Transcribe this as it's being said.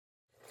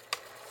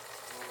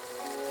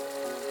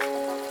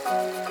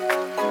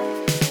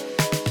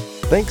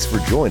Thanks for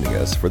joining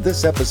us for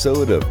this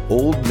episode of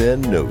Old Men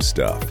Know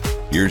Stuff.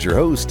 Here's your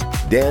host,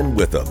 Dan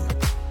Witham.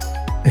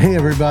 Hey,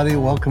 everybody.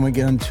 Welcome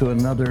again to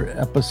another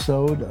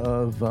episode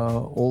of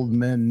Old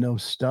Men Know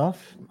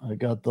Stuff. I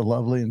got the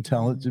lovely and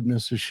talented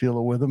Mrs.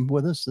 Sheila Witham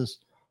with us this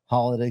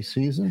holiday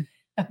season.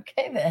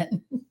 Okay,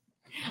 then.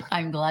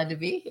 I'm glad to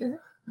be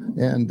here.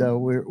 And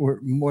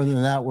we're more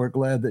than that, we're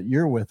glad that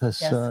you're with us.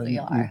 Yes, we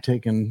are. You've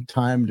taken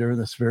time during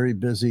this very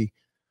busy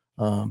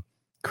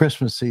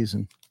Christmas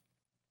season.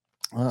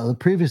 The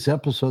previous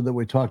episode that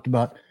we talked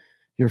about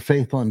your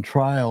faith on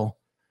trial,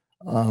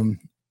 and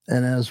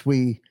as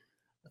we,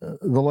 the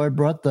Lord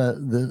brought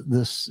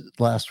this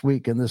last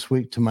week and this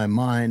week to my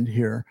mind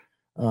here,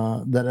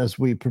 that as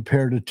we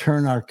prepare to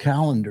turn our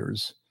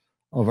calendars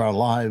of our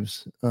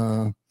lives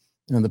and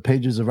the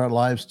pages of our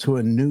lives to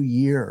a new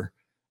year,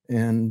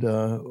 and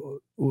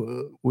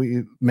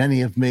many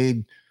have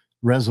made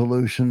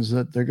resolutions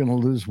that they're going to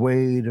lose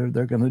weight, or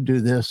they're going to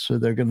do this, or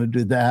they're going to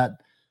do that.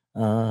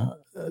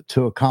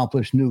 To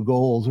accomplish new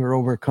goals or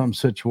overcome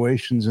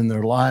situations in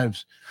their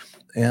lives.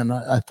 And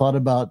I thought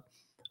about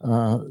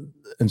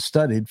and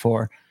studied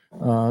for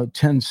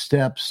 10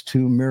 steps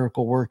to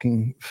miracle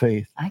working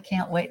faith. I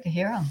can't wait to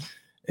hear them.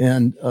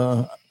 And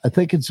I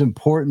think it's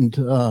important.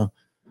 I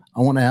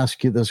want to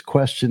ask you this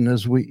question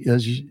as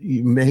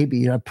you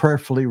maybe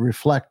prayerfully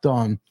reflect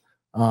on,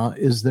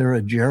 is there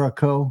a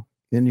Jericho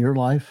in your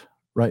life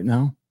right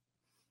now?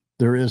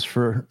 There is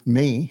for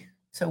me.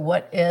 So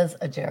what is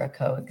a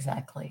Jericho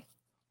exactly?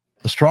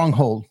 A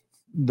stronghold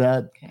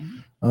that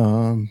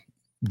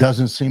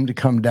doesn't seem to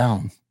come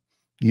down.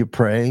 You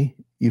pray,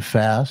 you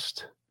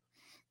fast,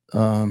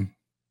 you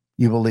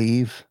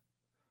believe,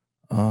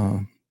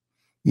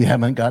 you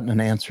haven't gotten an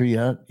answer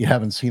yet. You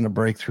haven't seen a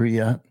breakthrough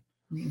yet.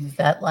 Is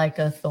that like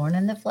a thorn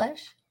in the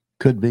flesh?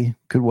 Could be,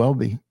 could well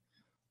be.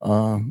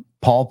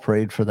 Paul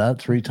prayed for that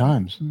 3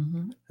 times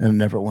and it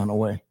never went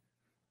away.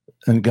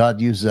 And God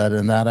used that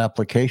in that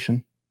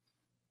application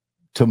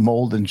to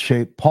mold and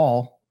shape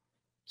Paul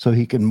so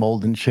he can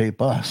mold and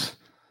shape us.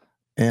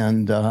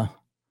 And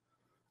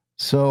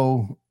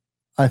so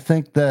I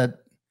think that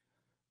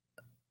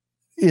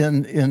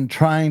in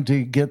trying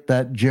to get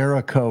that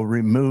Jericho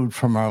removed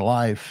from our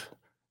life,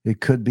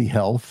 it could be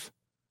health.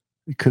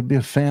 It could be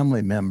a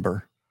family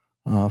member.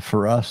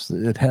 For us,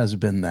 it has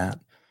been that.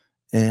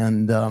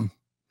 And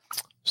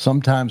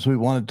sometimes we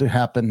want it to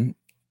happen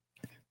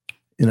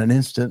in an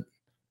instant.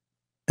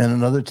 And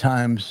in other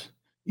times,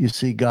 you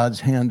see God's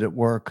hand at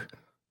work,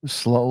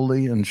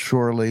 slowly and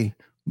surely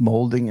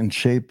molding and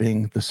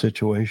shaping the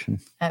situation.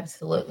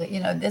 Absolutely.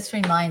 This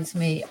reminds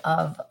me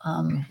of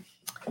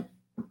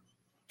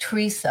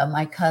Teresa,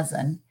 my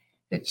cousin,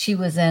 that she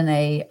was in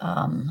a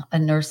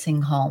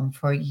nursing home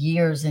for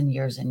years and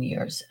years and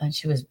years. And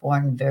she was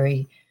born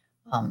very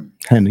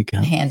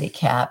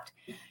handicapped.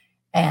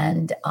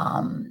 And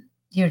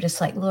you're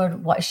just like,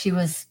 Lord, what? She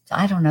was,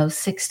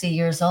 60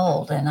 years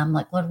old. And I'm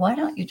like, Lord, why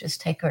don't you just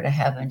take her to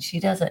heaven? She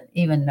doesn't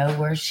even know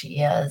where she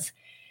is.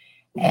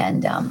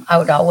 And I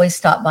would always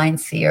stop by and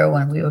see her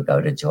when we would go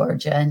to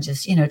Georgia and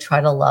just,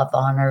 try to love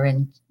on her.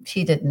 And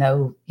she didn't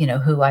know,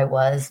 who I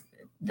was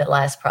the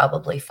last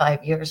probably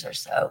 5 years or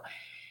so.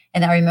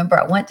 And I remember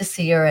I went to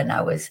see her and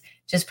I was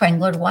just praying,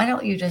 Lord, why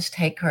don't you just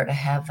take her to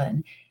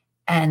heaven?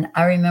 And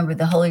I remember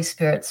the Holy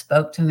Spirit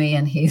spoke to me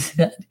and he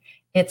said,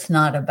 it's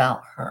not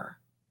about her.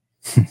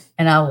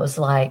 And I was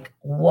like,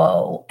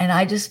 whoa. And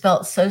I just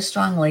felt so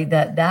strongly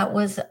that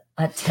was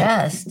a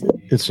test.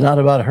 It's not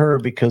about her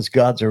because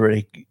God's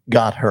already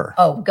got her.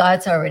 Oh,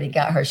 God's already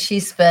got her. She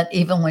spent,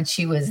 even when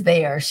she was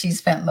there, she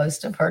spent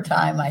most of her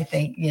time, I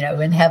think,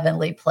 in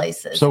heavenly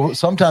places. So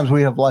sometimes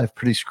we have life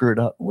pretty screwed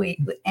up.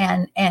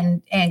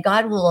 And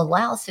God will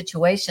allow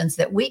situations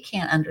that we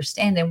can't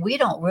understand, and we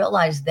don't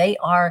realize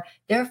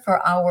they're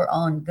for our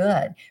own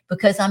good.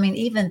 Because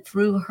even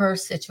through her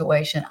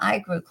situation, I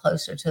grew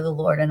closer to the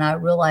Lord, and I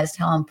realized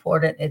how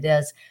important it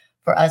is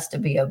for us to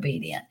be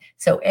obedient.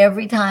 So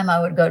every time I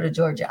would go to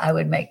Georgia, I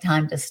would make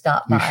time to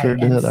stop by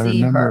and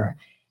see her.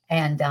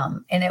 And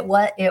it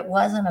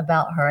wasn't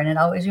about her. And it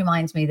always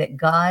reminds me that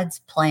God's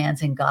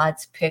plans and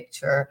God's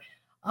picture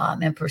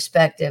and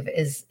perspective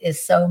is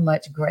so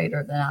much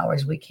greater than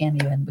ours. We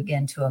can't even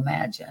begin to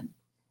imagine.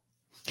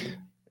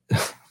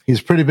 He's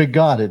a pretty big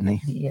God, isn't he?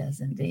 He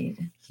is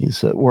indeed.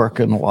 He's at work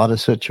in a lot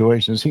of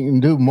situations. He can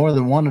do more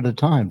than one at a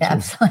time.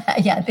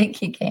 Absolutely. Yeah, I think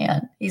he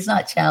can. He's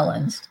not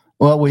challenged.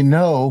 Well, we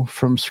know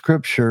from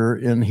Scripture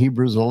in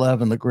Hebrews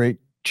 11, the great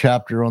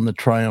chapter on the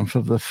triumph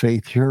of the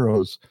faith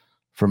heroes,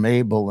 from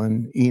Abel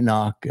and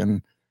Enoch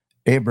and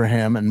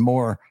Abraham and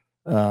more,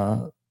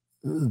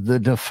 the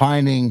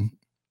defining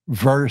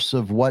verse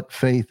of what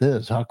faith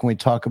is. How can we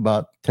talk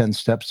about 10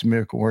 steps to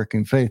miracle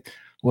working faith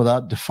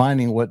without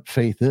defining what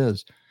faith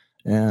is?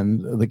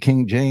 And the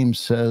King James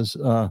says,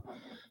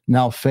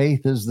 now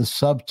faith is the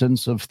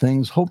substance of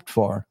things hoped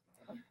for.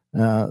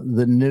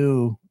 The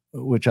new,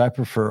 which I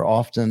prefer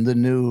often, the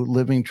New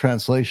Living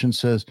Translation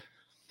says,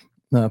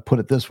 put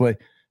it this way,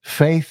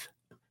 faith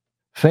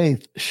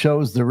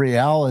shows the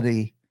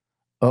reality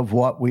of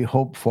what we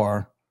hope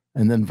for.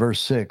 And then verse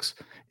 6,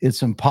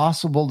 it's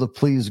impossible to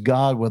please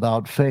God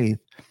without faith.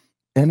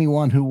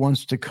 Anyone who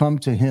wants to come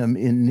to him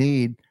in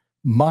need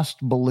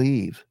must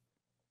believe.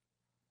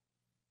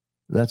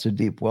 That's a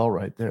deep well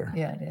right there.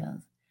 Yeah, it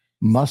is.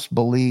 Must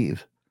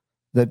believe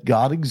that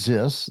God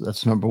exists.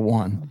 That's number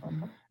one.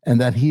 Mhm. And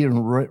that he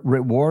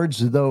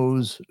rewards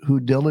those who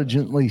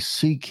diligently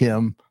seek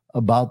him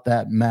about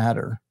that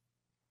matter.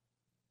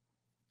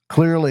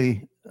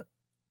 Clearly,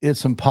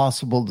 it's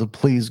impossible to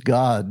please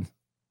God,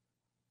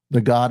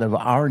 the God of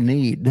our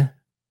need,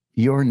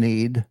 your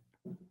need,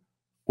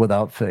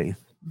 without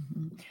faith.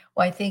 Mhm.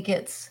 Well, I think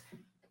it's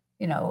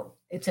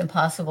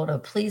impossible to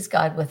please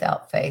God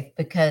without faith,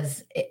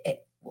 because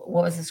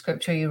what was the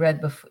scripture you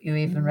read before? You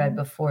even read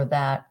before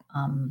that.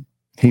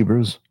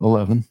 Hebrews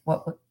 11.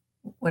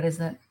 What is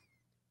it?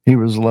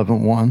 Hebrews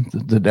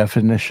 11:1, the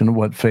definition of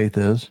what faith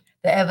is.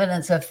 The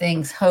evidence of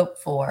things hoped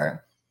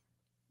for,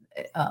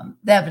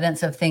 the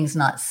evidence of things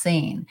not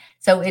seen.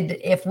 So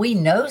if we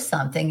know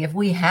something, if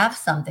we have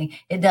something,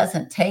 it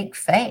doesn't take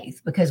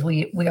faith, because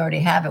we already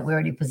have it. We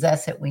already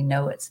possess it. We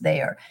know it's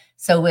there.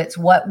 So it's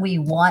what we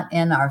want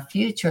in our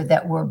future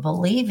that we're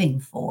believing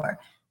for.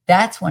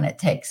 That's when it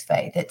takes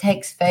faith. It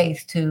takes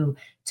faith to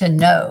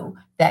know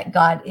that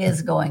God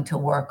is going to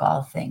work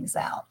all things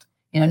out.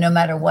 No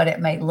matter what it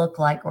may look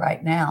like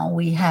right now,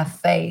 we have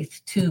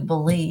faith to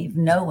believe,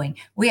 knowing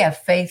we have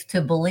faith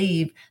to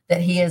believe that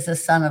he is the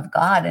Son of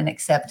God and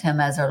accept him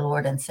as our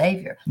Lord and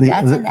Savior.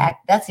 That's an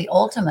act. That's the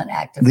ultimate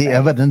act of faith. The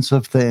evidence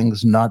of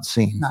things not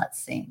seen. Not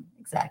seen.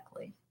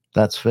 Exactly.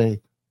 That's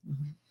faith.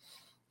 Mm-hmm.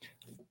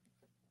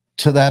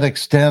 To that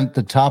extent,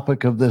 the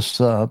topic of this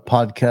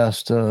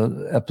podcast,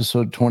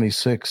 episode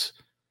 26,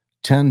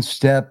 10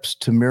 steps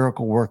to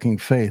miracle working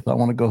faith. I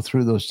want to go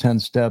through those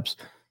 10 steps.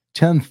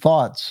 10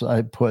 thoughts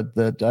I put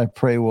that I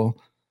pray will,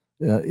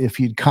 if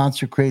you'd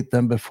consecrate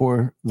them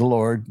before the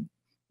Lord,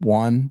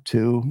 1,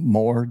 2,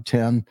 more,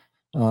 10,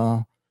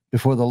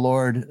 before the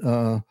Lord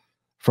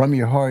from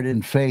your heart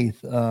in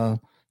faith.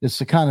 It's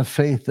the kind of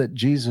faith that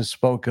Jesus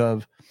spoke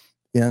of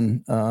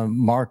in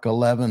Mark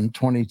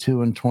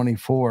 11:22 and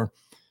 24,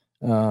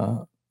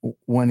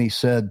 when he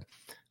said,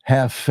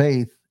 have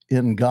faith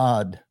in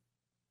God.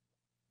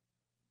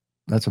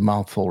 That's a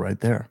mouthful right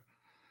there.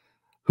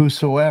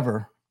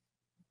 Whosoever.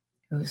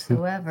 There's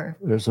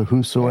a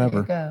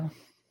whosoever. There you go.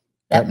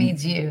 That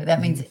means you.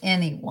 That means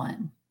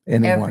anyone.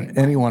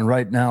 Anyone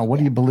right now. What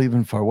are you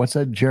believing for? What's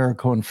that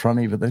Jericho in front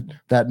of you?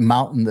 That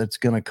mountain that's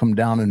going to come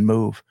down and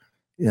move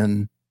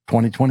in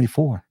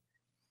 2024,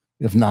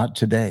 if not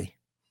today.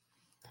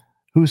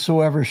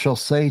 Whosoever shall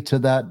say to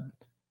that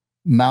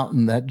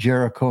mountain, that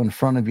Jericho in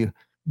front of you,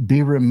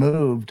 be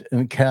removed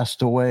and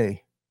cast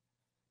away,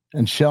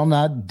 and shall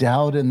not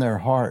doubt in their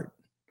heart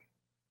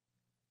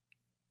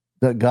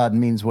that God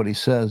means what he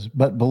says,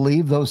 but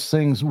believe those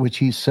things which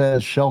he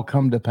says shall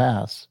come to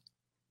pass.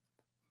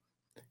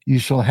 You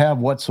shall have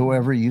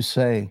whatsoever you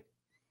say.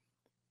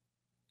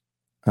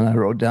 And I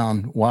wrote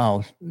down,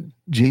 wow,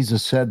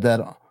 Jesus said that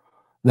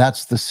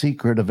that's the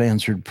secret of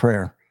answered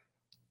prayer.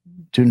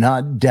 Do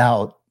not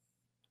doubt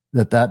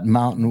that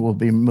mountain will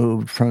be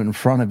moved from in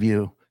front of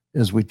you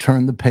as we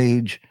turn the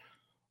page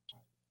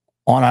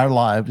on our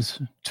lives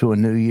to a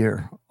new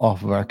year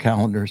off of our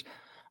calendars.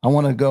 I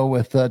want to go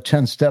with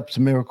 10 steps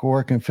to miracle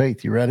working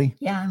faith. You ready?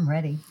 Yeah, I'm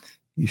ready.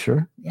 You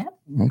sure? Yep.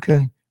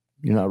 Okay.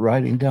 You're not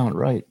writing down,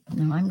 right?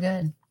 No, I'm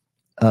good.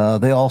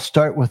 They all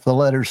start with the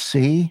letter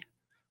C.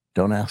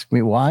 Don't ask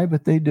me why,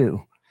 but they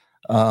do.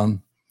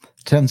 10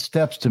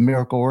 steps to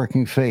miracle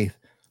working faith.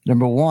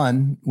 Number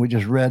 1, we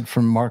just read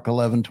from Mark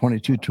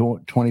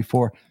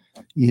 11:22-24.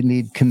 You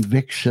need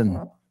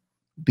conviction.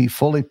 Be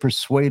fully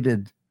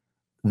persuaded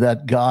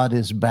that God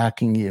is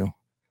backing you.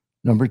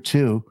 Number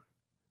 2,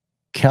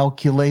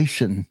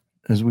 calculation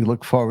as we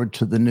look forward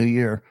to the new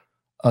year.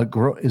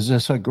 Is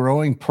this a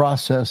growing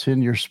process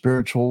in your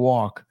spiritual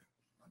walk?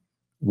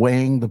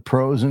 Weighing the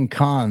pros and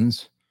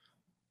cons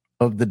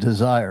of the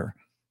desire.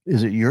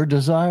 Is it your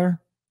desire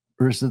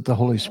or is it the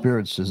Holy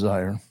Spirit's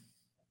desire?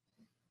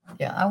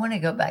 Yeah, I want to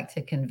go back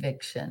to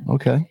conviction.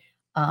 Okay.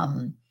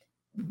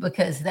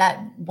 Because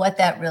what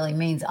that really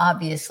means,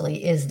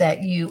 obviously, is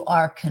that you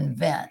are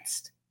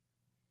convinced.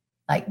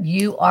 Like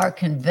you are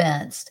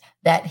convinced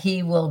that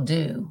he will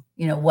do,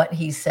 what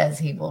he says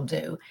he will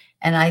do.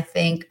 And I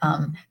think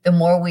the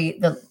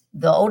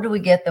older we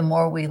get, the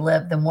more we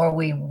live, the more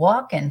we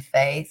walk in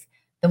faith,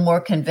 the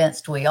more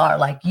convinced we are.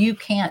 Like you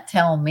can't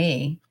tell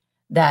me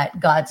that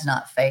God's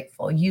not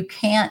faithful. You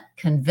can't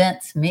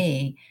convince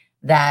me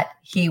that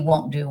he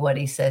won't do what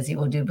he says he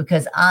will do,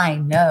 because I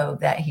know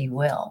that he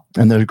will.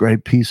 And there's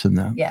great peace in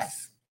that.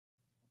 Yes.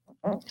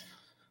 Are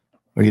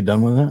you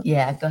done with that?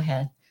 Yeah, go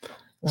ahead.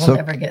 We'll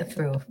never get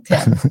through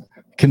 10.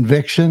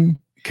 Conviction,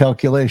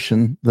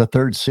 calculation, the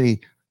third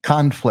C,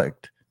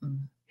 conflict.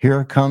 Mm-hmm.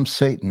 Here comes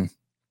Satan,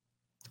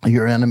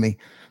 your enemy.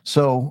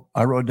 So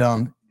I wrote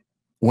down,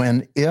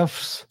 when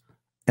ifs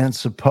and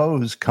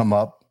suppose come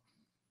up,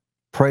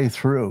 pray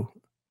through.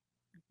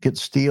 Get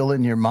steel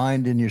in your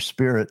mind and your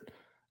spirit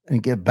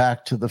and get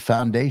back to the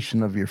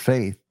foundation of your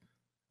faith.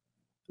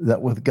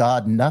 that with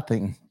God,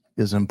 nothing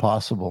is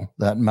impossible.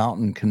 That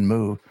mountain can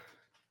move.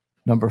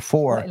 Number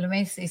 4. Wait, let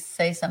me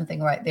say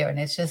something right there. And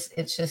it's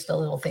just a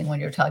little thing when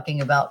you're talking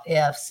about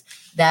ifs.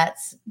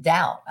 That's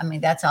doubt. I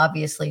mean, that's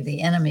obviously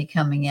the enemy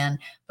coming in.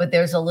 But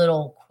there's a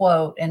little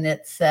quote, and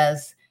it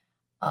says,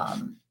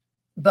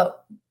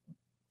 but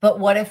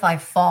what if I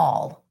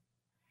fall?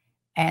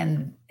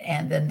 And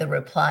then the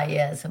reply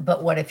is,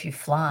 but what if you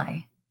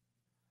fly?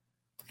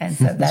 And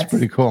so that's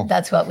pretty cool.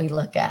 That's what we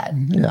look at.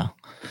 Yeah.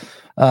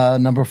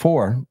 Number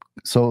 4.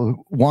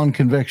 So 1,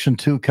 conviction;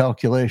 2,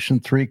 calculation;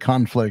 3,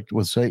 conflict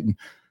with Satan;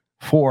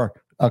 4,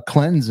 a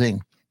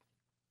cleansing.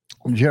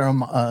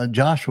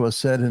 Joshua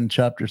said in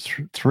chapter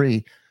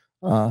 3,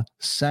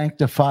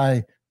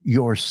 sanctify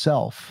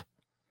yourself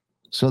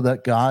so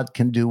that God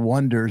can do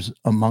wonders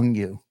among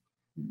you.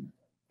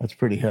 That's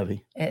pretty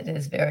heavy. It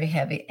is very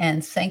heavy.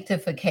 And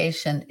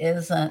sanctification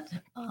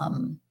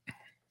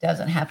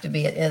doesn't have to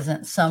be, it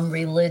isn't some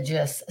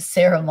religious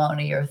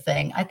ceremony or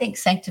thing. I think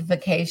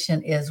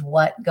sanctification is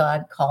what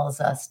God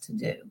calls us to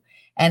do.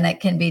 And it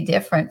can be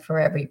different for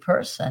every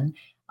person.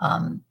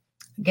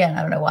 Again,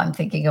 I don't know why I'm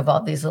thinking of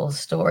all these little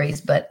stories,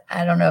 but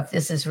I don't know if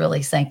this is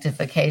really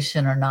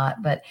sanctification or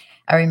not. But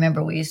I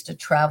remember we used to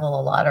travel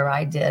a lot, or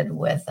I did,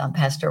 with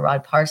Pastor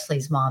Rod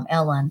Parsley's mom,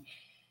 Ellen.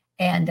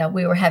 And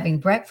we were having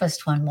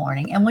breakfast one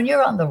morning. And when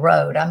you're on the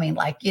road, I mean,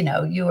 like,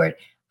 you were,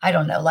 I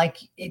don't know, like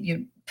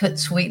you put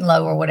Sweet and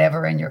Low or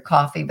whatever in your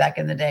coffee back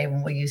in the day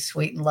when we used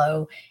Sweet and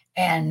Low,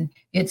 and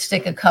you'd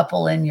stick a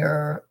couple in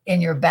your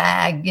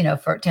bag,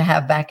 to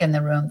have back in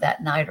the room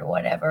that night or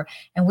whatever.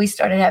 And we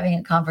started having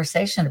a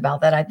conversation about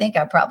that. I think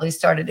I probably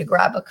started to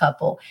grab a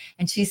couple.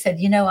 And she said,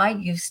 I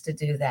used to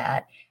do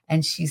that.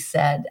 And she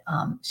said,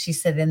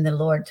 and the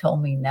Lord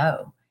told me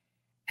no.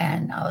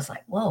 And I was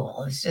like,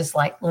 whoa, it's just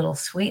like little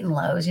Sweet and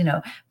Lows,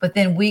 But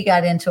then we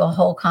got into a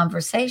whole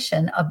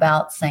conversation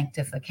about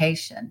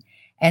sanctification.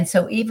 And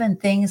so even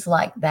things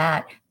like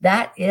that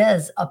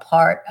is a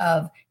part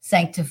of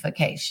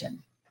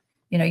sanctification.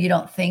 You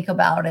don't think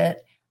about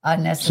it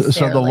necessarily.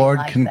 So the Lord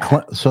like can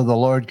that. so the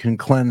Lord can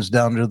cleanse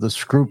down to the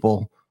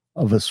scruple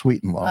of a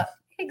Sweet and Low.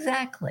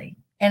 Exactly.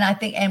 And I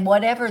think, and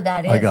whatever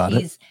that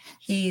is,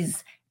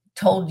 he's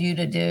told you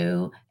to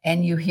do,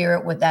 and you hear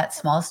it with that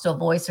small, still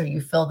voice, or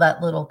you feel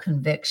that little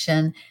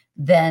conviction,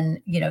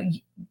 then,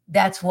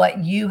 that's what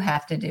you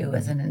have to do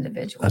as an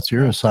individual. That's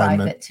your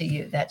assignment. Private to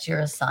you. That's your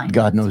assignment.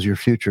 God knows your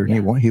future,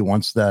 and He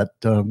wants that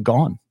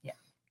gone. Yeah.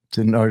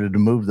 In order to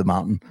move the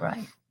mountain.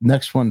 Right.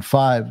 Next one,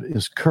 5,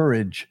 is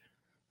courage.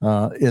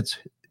 It's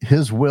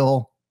His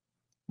will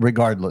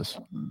regardless.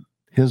 Mm-hmm.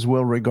 His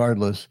will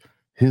regardless.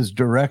 His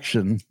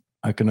direction,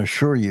 I can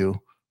assure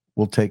you,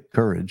 will take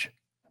courage.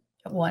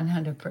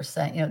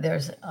 100%.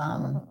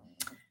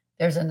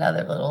 There's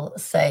another little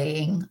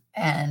saying,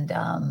 and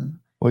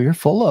well, you're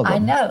full of them. I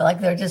know,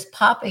 like they're just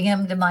popping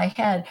into my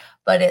head,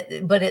 but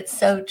it's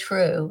so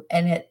true,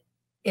 and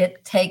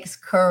it takes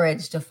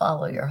courage to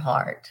follow your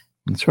heart.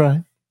 That's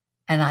right.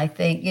 And I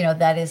think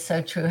that is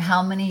so true.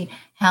 How many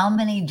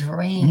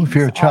dreams? If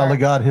you're a child of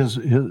God,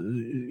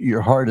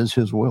 your heart is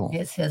His will.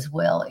 Is His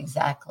will,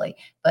 exactly.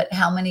 But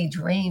how many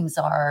dreams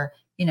are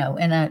in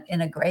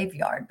a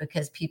graveyard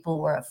because people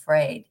were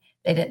afraid?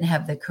 They didn't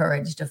have the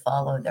courage to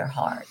follow their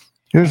heart.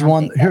 Here's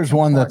one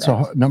that's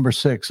number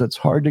 6. That's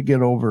hard to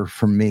get over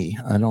for me.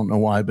 I don't know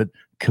why, but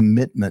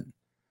commitment.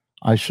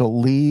 I shall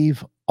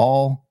leave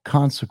all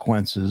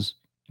consequences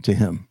to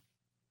Him.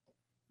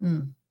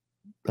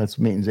 That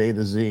means A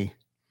to Z.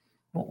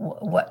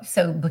 What?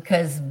 So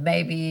because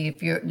maybe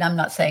if I'm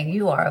not saying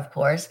you are, of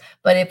course,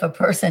 but if a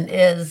person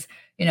is,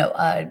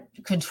 a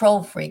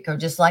control freak or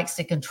just likes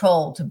to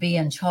control, to be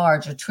in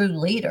charge, a true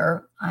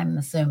leader, I'm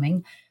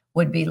assuming,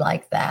 would be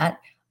like that.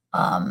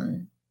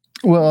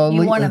 Well,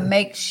 you want to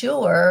make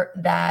sure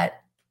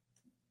that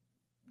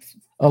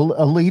a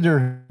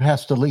leader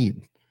has to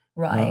lead.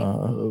 Right.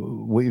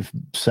 We've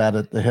sat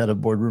at the head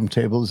of boardroom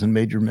tables in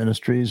major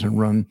ministries and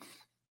run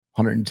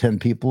 110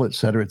 people, et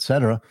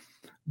cetera,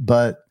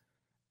 but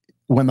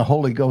when the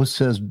Holy Ghost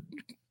says,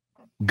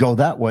 go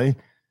that way,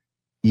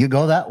 you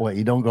go that way.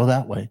 You don't go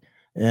that way.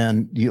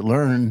 And you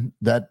learn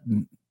that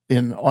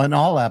on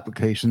all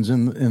applications,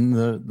 in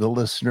the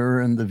listener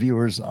and the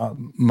viewer's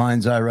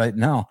mind's eye right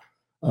now,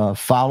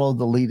 follow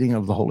the leading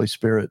of the Holy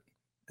Spirit.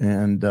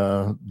 And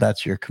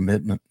that's your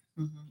commitment.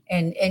 Mm-hmm.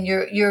 And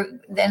you're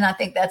then I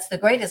think that's the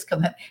greatest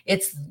commitment.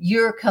 It's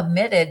you're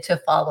committed to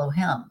follow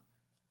Him.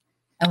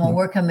 And when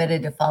we're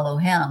committed to follow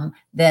Him,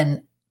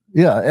 then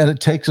yeah, and it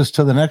takes us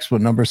to the next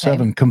one, number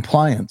 7,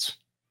 compliance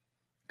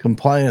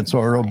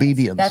or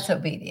obedience. That's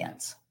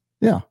obedience.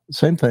 Yeah,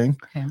 same thing.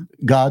 Okay.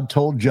 God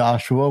told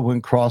Joshua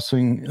when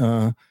crossing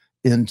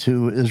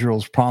into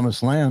Israel's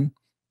promised land,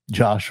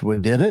 Joshua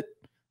did it,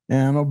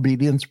 and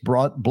obedience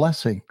brought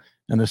blessing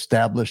and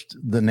established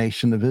the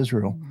nation of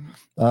Israel.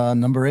 Mm-hmm.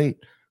 Number 8,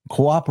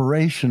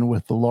 cooperation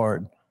with the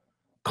Lord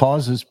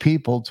causes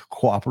people to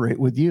cooperate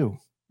with you.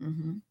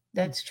 Mm-hmm.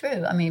 That's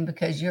true. I mean,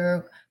 because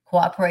you're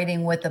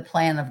cooperating with the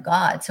plan of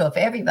God. So if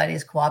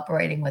everybody's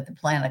cooperating with the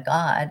plan of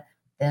God,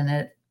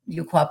 then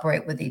you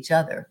cooperate with each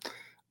other.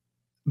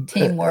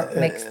 Teamwork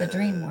makes the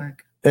dream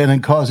work. And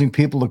in causing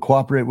people to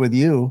cooperate with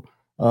you,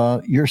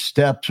 your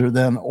steps are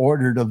then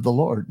ordered of the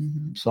Lord.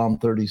 Psalm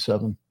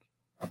 37.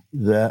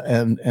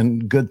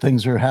 And good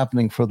things are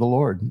happening for the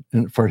Lord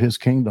and for his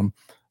kingdom.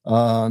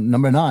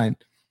 Number 9,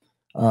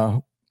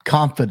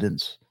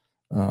 confidence.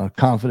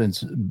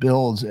 Confidence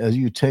builds as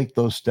you take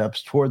those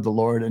steps toward the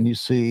Lord, and you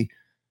see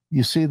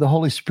the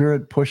Holy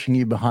Spirit pushing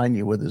you behind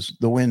you with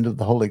the wind of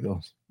the Holy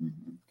Ghost.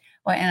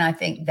 Well, and I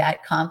think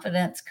that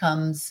confidence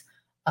comes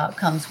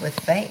with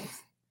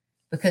faith,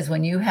 because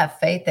when you have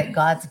faith that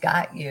God's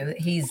got you,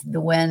 he's the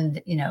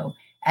wind,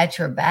 at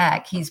your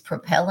back, he's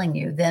propelling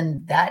you,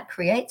 then that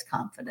creates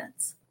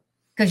confidence,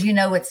 because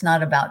it's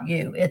not about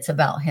you, it's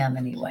about him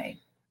anyway.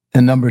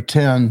 And number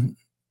 10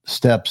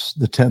 steps,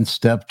 the 10th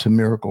step to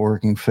miracle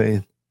working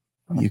faith.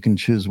 You can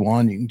choose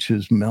one, you can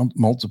choose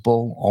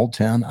multiple, all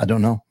 10. I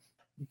don't know.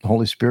 The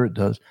Holy Spirit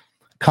does.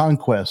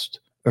 Conquest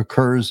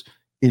occurs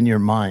in your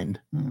mind.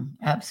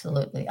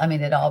 Absolutely. I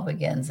mean, it all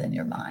begins in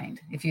your mind.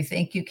 If you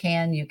think you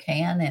can, you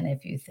can. And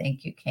if you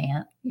think you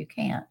can't, you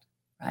can't,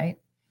 right?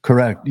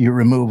 Correct. You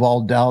remove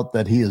all doubt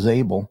that he is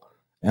able.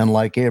 And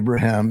like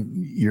Abraham,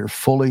 you're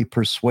fully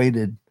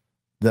persuaded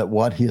that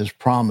what he has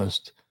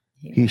promised,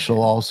 he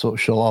shall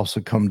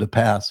also come to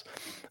pass.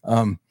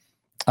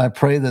 I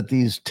pray that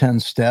these 10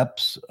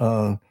 steps,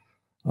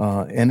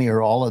 any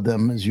or all of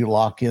them, as you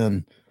lock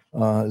in,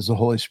 as the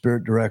Holy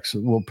Spirit directs,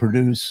 will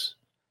produce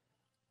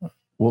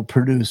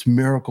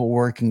miracle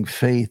working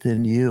faith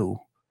in you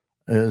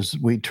as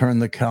we turn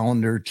the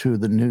calendar to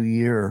the new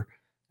year,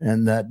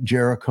 and that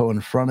Jericho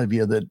in front of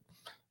you that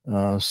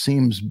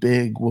seems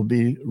big will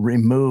be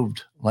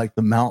removed like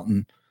the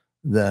mountain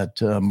that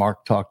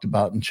Mark talked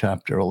about in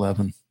chapter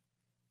 11.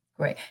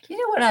 Great. You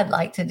know what I'd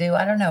like to do?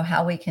 I don't know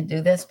how we can do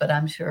this, but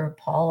I'm sure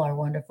Paul, our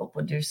wonderful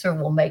producer,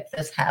 will make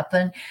this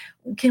happen.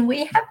 Can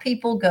we have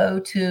people go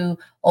to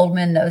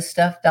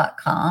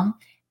oldmenknowstuff.com,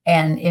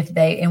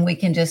 and we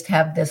can just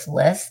have this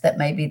list that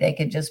maybe they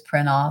could just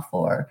print off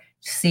or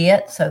see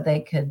it so they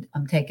could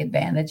take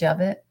advantage of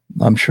it?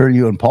 I'm sure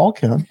you and Paul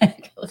can.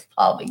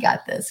 Paul, we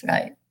got this,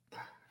 right?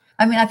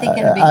 I mean, I think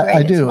it'd be great.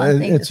 I do.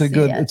 It's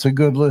a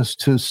good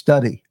list to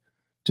study,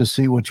 to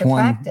see which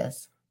one.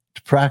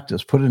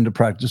 Put into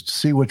practice, to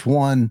see which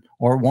one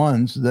or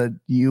ones that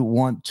you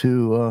want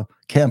to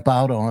camp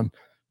out on,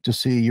 to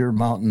see your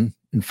mountain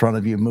in front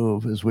of you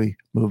move as we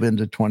move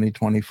into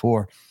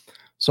 2024.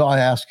 So I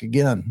ask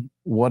again,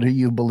 what are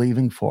you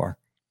believing for?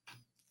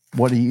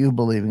 What are you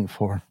believing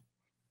for?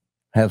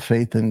 Have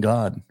faith in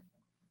God.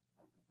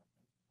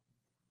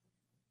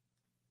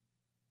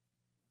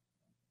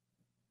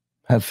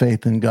 Have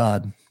faith in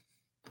God.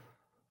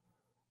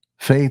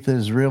 Faith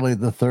is really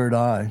the third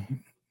eye.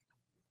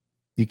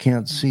 You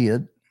can't see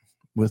it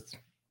with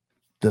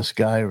this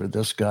guy or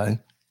this guy,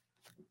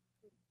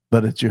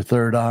 but it's your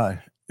third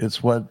eye.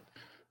 It's what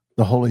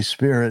the Holy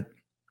Spirit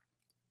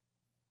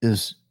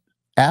is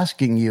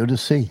asking you to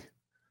see.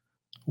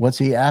 What's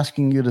he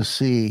asking you to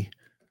see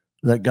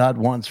that God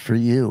wants for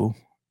you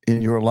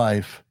in your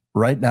life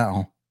right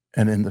now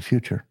and in the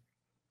future?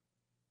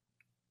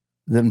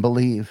 Then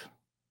believe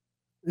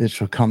it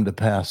shall come to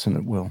pass, and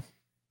it will.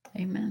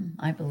 Amen.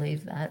 I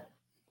believe that.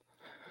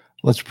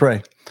 Let's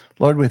pray.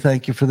 Lord, we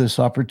thank you for this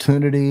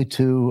opportunity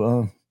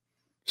to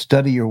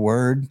study your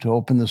word, to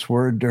open this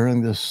word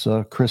during this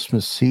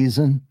Christmas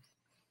season.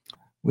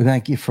 We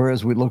thank you for,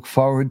 as we look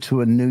forward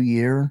to a new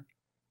year,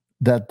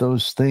 that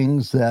those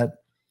things that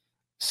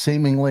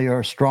seemingly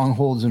are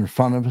strongholds in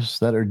front of us,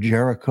 that are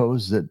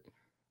Jerichos, that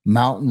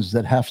mountains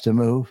that have to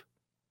move,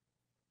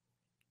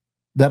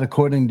 that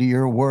according to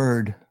your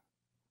word,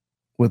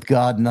 with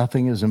God,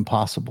 nothing is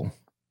impossible.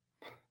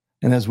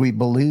 And as we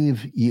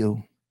believe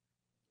you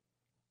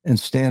and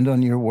stand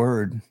on your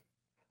word,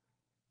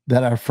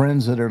 that our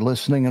friends that are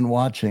listening and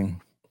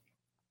watching,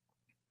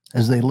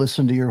 as they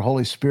listen to your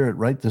Holy Spirit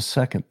right this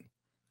second,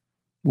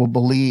 will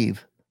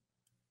believe,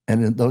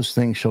 and those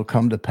things shall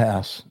come to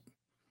pass.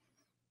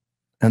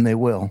 And they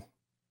will.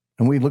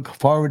 And we look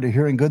forward to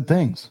hearing good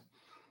things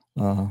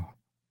of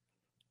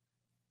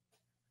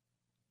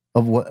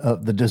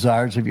the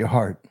desires of your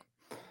heart.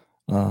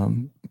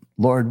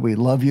 Lord, we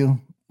love you.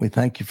 We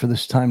thank you for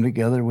this time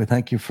together. We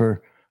thank you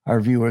for our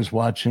viewers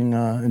watching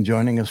and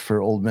joining us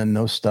for Old Men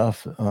Know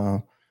Stuff,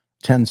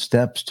 10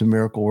 Steps to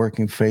Miracle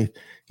Working Faith.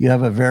 You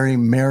have a very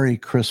Merry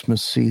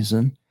Christmas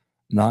season,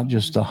 not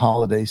just a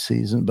holiday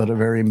season, but a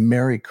very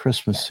Merry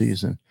Christmas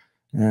season.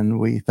 And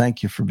we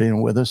thank you for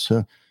being with us.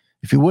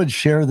 If you would,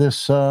 share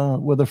this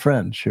with a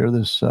friend. Share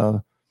this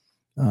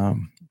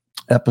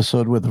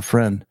episode with a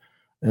friend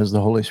as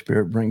the Holy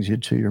Spirit brings you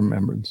to your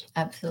remembrance.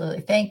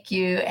 Absolutely. Thank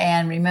you.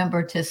 And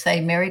remember to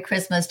say Merry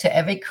Christmas to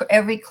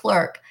every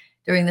clerk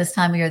during this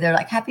time of year. They're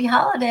like, Happy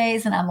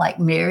Holidays. And I'm like,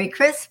 Merry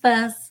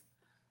Christmas.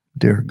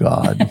 Dear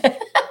God.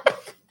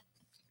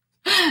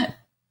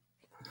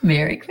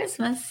 Merry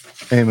Christmas.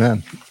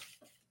 Amen.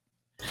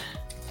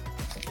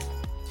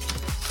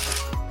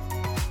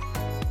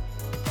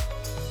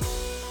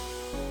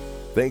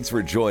 Thanks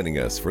for joining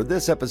us for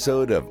this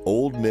episode of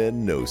Old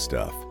Men Know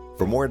Stuff.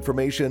 For more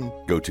information,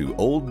 go to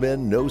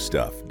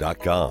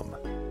oldmenknowstuff.com.